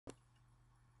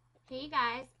Hey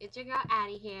guys, it's your girl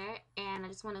Addie here, and I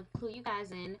just want to clue you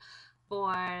guys in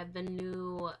for the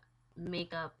new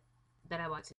makeup that I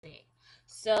bought today.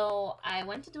 So I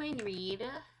went to Dwayne Reed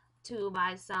to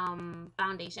buy some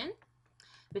foundation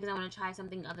because I want to try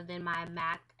something other than my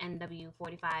MAC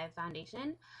NW45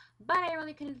 foundation, but I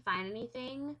really couldn't find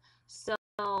anything. So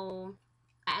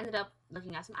I ended up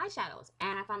looking at some eyeshadows,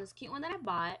 and I found this cute one that I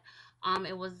bought.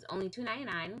 It was only $2.99,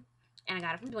 and I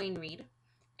got it from Dwayne Reed,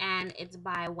 and it's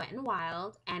by Wet n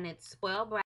Wild, and it's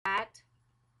Spoiled Brat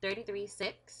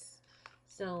 33.6.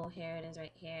 So here it is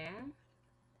right here.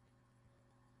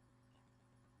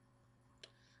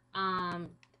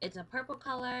 It's a purple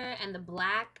color, and the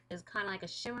black is kind of like a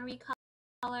shimmery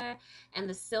color, and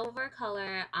the silver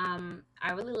color,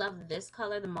 I really love this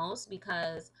color the most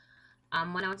because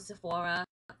when I went to Sephora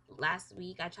last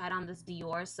week, I tried on this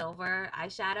Dior silver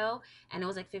eyeshadow, and it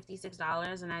was like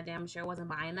 $56, and I damn sure wasn't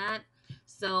buying that.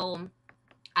 So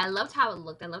I loved how it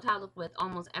looked. I loved how it looked with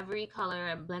almost every color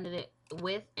and blended it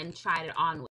with and tried it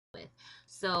on with.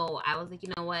 So I was like,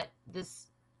 you know what, this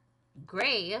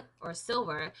gray or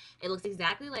silver, it looks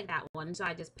exactly like that one. So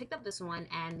I just picked up this one,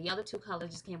 and the other two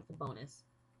colors just came with a bonus.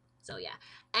 So yeah.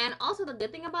 And also the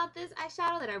good thing about this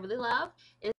eyeshadow that I really love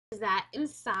is that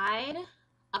inside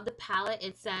of the palette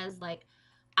it says like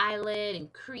eyelid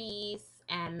and crease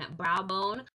and brow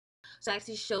bone. So it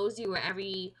actually shows you where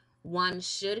every one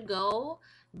should go,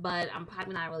 but I'm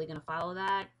probably not really gonna follow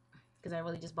that because I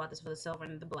really just bought this for the silver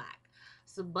and the black.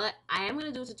 So but I am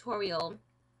gonna do a tutorial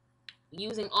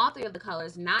using all three of the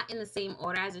colors, not in the same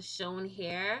order as it's shown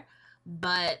here,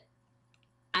 but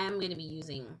I am going to be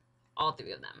using all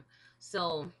three of them.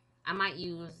 So I might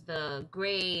use the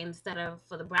gray instead of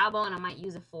for the brow bone. I might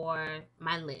use it for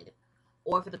my lid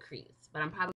or for the crease, but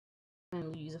I'm probably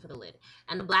going to use it for the lid.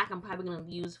 And the black I'm probably going to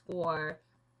use for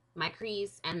my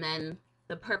crease, and then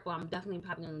the purple I'm definitely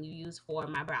probably going to use for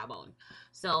my brow bone.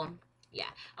 So yeah.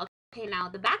 Okay, now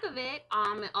the back of it,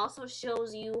 it also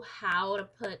shows you how to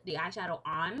put the eyeshadow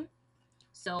on.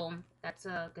 So that's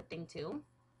a good thing too.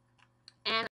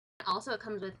 And also it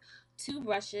comes with two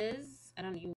brushes. I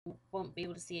don't know, you won't be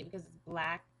able to see it because it's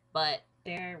black, but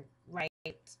they're right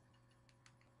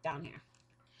down here.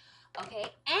 Okay,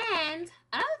 and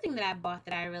another thing that I bought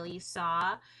that I really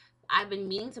saw, I've been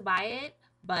meaning to buy it,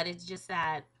 but it's just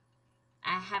that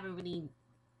I haven't really,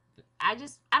 I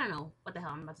don't know what the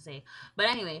hell I'm about to say. But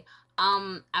anyway,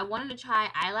 I wanted to try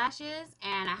eyelashes,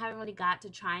 and I haven't really got to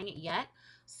trying it yet.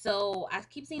 So I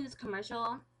keep seeing this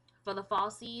commercial for the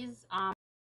falsies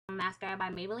mascara by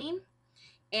Maybelline,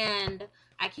 and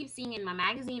I keep seeing in my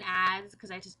magazine ads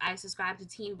because I subscribe to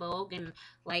Teen Vogue, and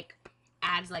like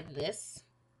ads like this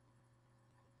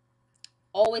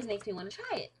always makes me want to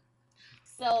try it.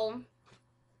 So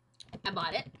I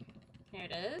bought it. Here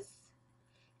it is,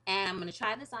 and I'm gonna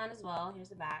try this on as well. Here's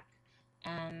the back,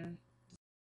 and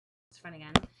it's front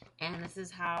again, and this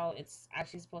is how it's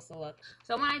actually supposed to look.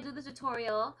 So when I do the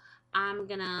tutorial, I'm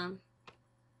gonna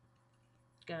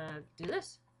do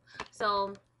this.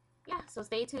 So yeah, so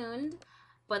stay tuned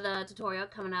for the tutorial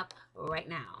coming up right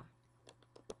now.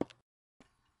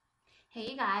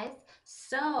 Hey you guys,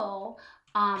 so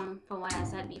from what I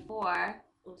said before,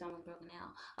 oops, I almost broke a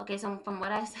nail. Okay, so from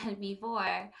what I said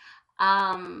before,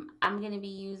 I'm gonna be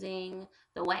using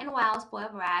the Wet n Wild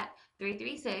Spoiled Brat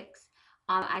 336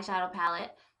 eyeshadow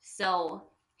palette. So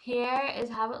here is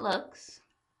how it looks.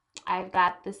 I've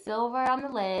got the silver on the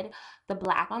lid, the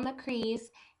black on the crease,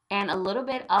 and a little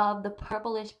bit of the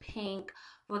purplish pink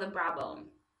for the brow bone.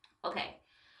 Okay,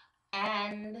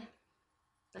 and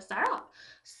let's start off.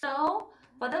 So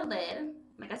for the lid,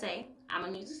 like I say, I'm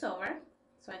gonna use the silver.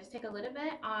 So I just take a little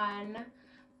bit on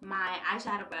my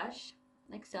eyeshadow brush,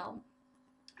 like so.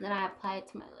 Then I apply it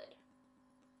to my lid.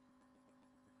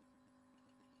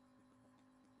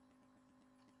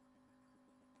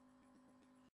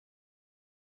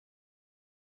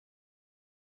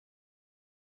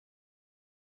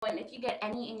 And if you get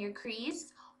any in your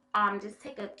crease, just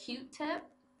take a Q-tip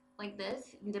like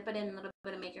this, and dip it in a little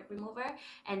bit of makeup remover,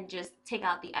 and just take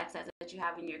out the excess that you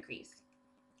have in your crease,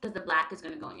 because the black is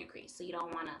going to go in your crease, so you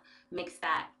don't want to mix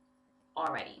that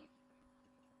already.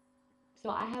 So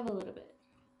I have a little bit.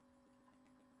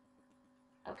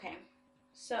 Okay,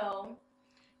 so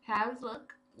how does it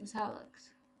look? This is how it looks.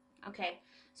 Okay,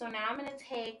 so now I'm going to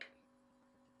take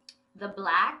the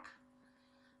black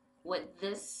with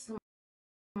this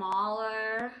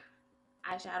smaller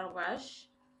eyeshadow brush,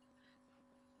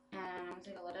 and I'm going to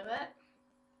take a little bit,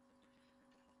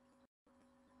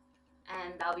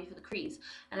 and that'll be for the crease.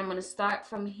 And I'm going to start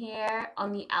from here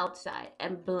on the outside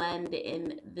and blend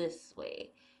in this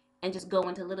way, and just go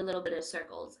into little bit of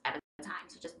circles at a time.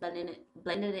 So just blending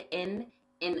it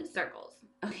in circles.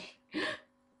 Okay.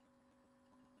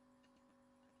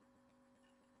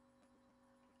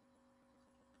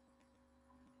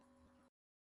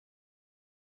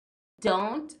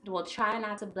 Try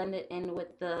not to blend it in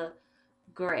with the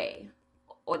gray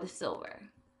or the silver,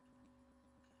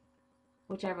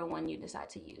 whichever one you decide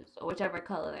to use, or whichever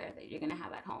color that you're gonna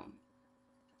have at home.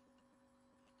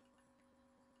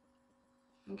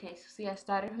 Okay, so see, I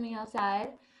started from the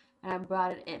outside and I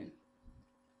brought it in.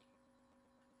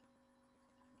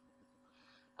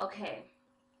 Okay,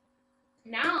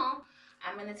 now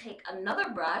I'm gonna take another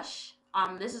brush.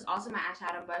 This is also my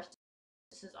eyeshadow brush.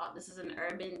 This is an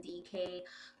Urban Decay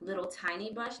little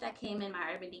tiny brush that came in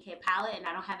my Urban Decay palette, and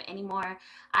I don't have any more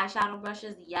eyeshadow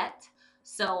brushes yet,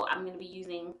 so I'm gonna be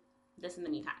using this in the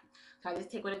meantime. So I just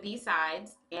take one of these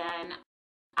sides and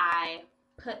I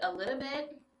put a little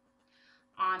bit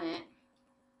on it,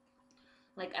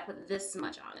 like I put this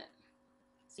much on it.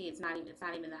 See, it's not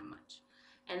even that much,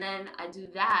 and then I do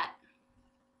that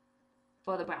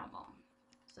for the brown bone.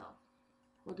 So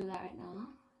we'll do that right now.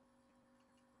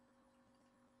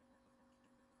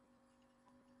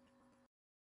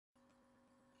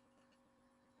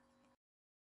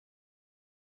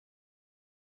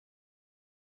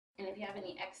 And if you have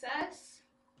any excess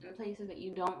in places that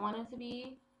you don't want it to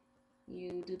be,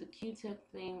 you do the Q-tip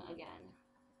thing again.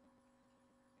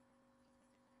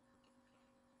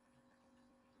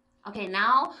 Okay,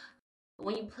 now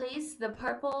when you place the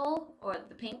purple or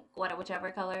the pink,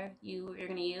 whichever color you're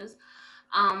gonna use,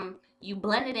 you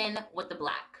blend it in with the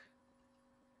black.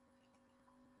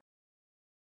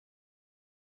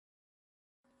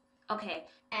 Okay,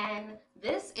 and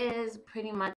this is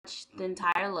pretty much the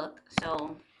entire look.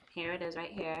 So here it is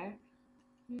right here.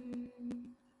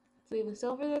 So you have the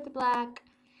silver, the black,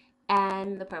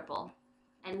 and the purple.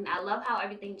 And I love how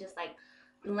everything just like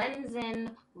blends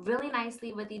in really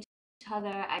nicely with each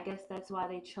other. I guess that's why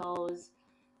they chose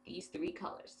these three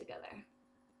colors together.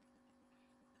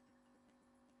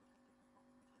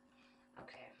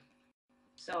 Okay,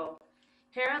 so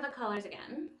here are the colors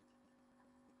again: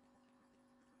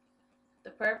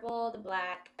 the purple, the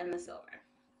black, and the silver.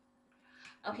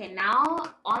 Okay, now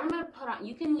all I'm gonna put on,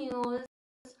 you can use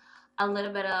a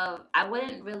little bit of, I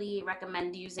wouldn't really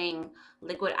recommend using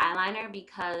liquid eyeliner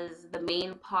because the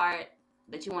main part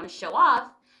that you want to show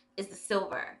off is the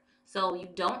silver. So you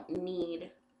don't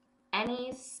need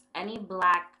any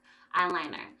black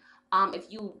eyeliner.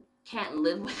 If you can't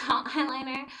live without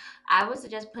eyeliner, I would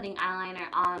suggest putting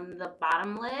eyeliner on the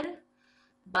bottom lid,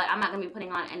 but I'm not gonna be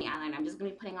putting on any eyeliner. I'm just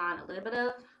gonna be putting on a little bit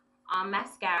of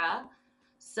mascara.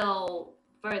 So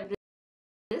for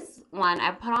this one,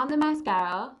 I put on the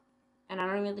mascara, and I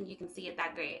don't even think you can see it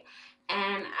that great.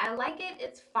 And I like it,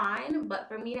 it's fine, but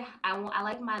for me, I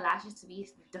like my lashes to be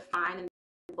defined and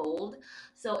bold.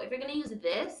 So if you're gonna use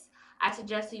this, I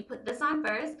suggest you put this on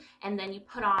first, and then you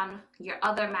put on your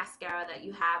other mascara that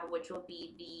you have, which will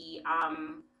be the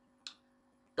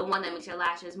one that makes your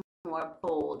lashes more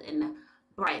bold and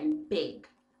bright and big,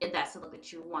 if that's the look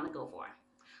that you want to go for.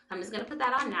 I'm just gonna put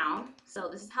that on now. So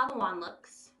this is how the wand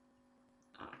looks.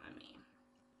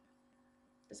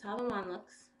 This is how the wand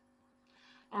looks.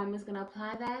 I'm just gonna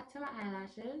apply that to my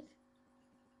eyelashes.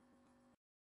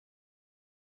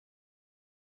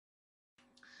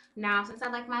 Now, since I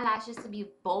like my lashes to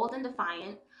be bold and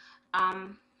defiant,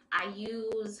 I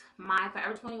use my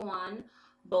Forever 21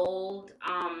 Bold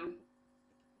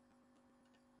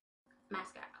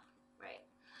mascara. Right,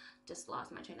 just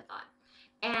lost my train of thought.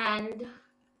 And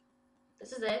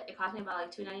this is it. It cost me about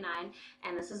like $2.99,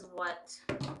 and this is what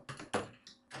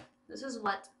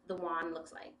the wand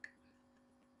looks like.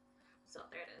 So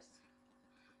there it is.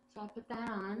 So I put that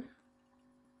on,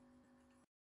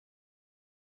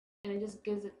 and it just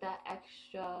gives it that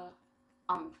extra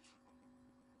umph,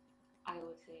 I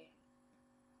would say.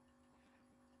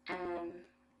 And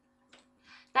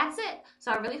that's it.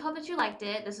 So I really hope that you liked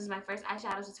it. This is my first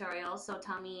eyeshadow tutorial, so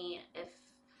tell me if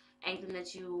anything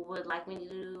that you would like me to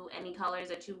do, any colors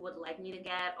that you would like me to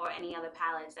get, or any other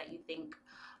palettes that you think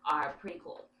are pretty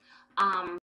cool.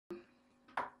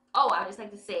 Oh, I would just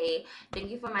like to say thank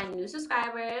you for my new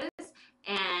subscribers.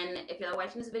 And if you're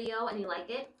watching this video and you like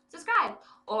it, subscribe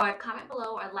or comment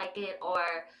below or like it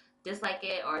or dislike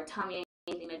it or tell me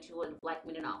anything that you would like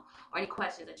me to know or any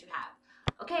questions that you have.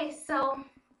 Okay, so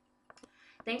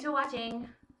thanks for watching.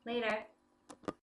 Later.